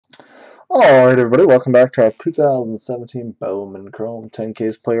Alright, everybody, welcome back to our 2017 Bowman Chrome 10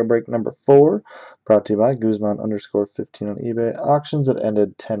 case player break number 4, brought to you by Guzman_15 on eBay. Auctions that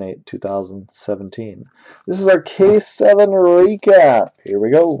ended 10/8/2017. This is our case 7 recap. Here we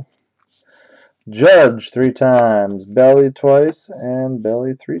go. Judge 3 times, Belly twice, and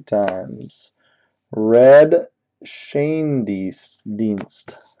Belly 3 times. Red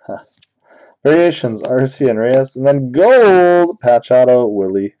Dienst. Variations, RC and Reyes, and then gold, Patch Auto,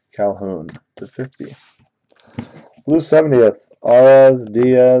 Willie Calhoun to 50. Blue 70th, Arras,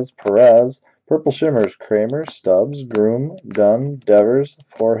 Diaz, Perez. Purple Shimmers, Kramer, Stubbs, Groom, Dunn, Devers,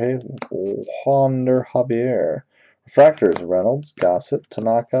 Jorge, Wander, Javier. Refractors, Reynolds, Gossett,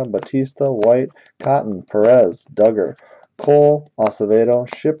 Tanaka, Batista, White, Cotton, Perez, Duggar, Cole, Acevedo,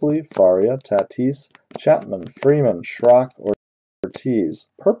 Shipley, Faria, Tatis, Chapman, Freeman, Schrock, Ortiz.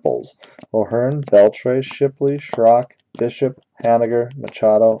 Purples, O'Hearn, Beltre, Shipley, Schrock, Bishop, Haniger,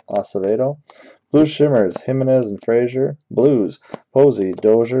 Machado, Acevedo. Blue Shimmers, Jimenez and Frazier. Blues, Posey,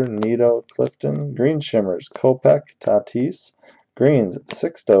 Dozier, Nito, Clifton. Green Shimmers, Kopech, Tatis. Greens,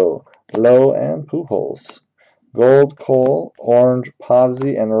 Sixto, Lowe, and Pujols. Gold, Cole. Orange,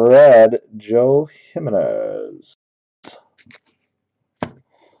 Pavsy, and red, Joe Jimenez.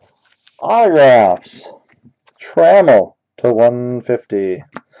 Autographs, Trammell to 150.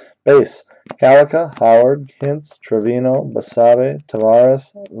 Base, Calica, Howard, Hintz, Trevino, Basabe,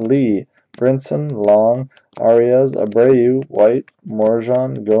 Tavares, Lee, Brinson, Long, Arias, Abreu, White,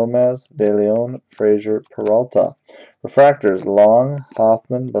 Morjan, Gomez, De Leon, Frazier, Peralta. Refractors, Long,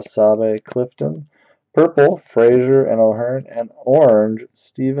 Hoffman, Basabe, Clifton. Purple, Frazier and O'Hearn, and orange,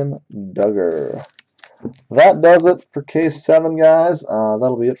 Steven Duggar. That does it for case 7, guys.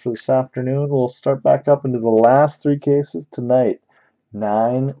 That'll be it for this afternoon. We'll start back up into the last 3 cases tonight,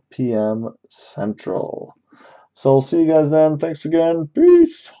 9 p.m. Central. So we'll see you guys then. Thanks again.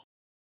 Peace.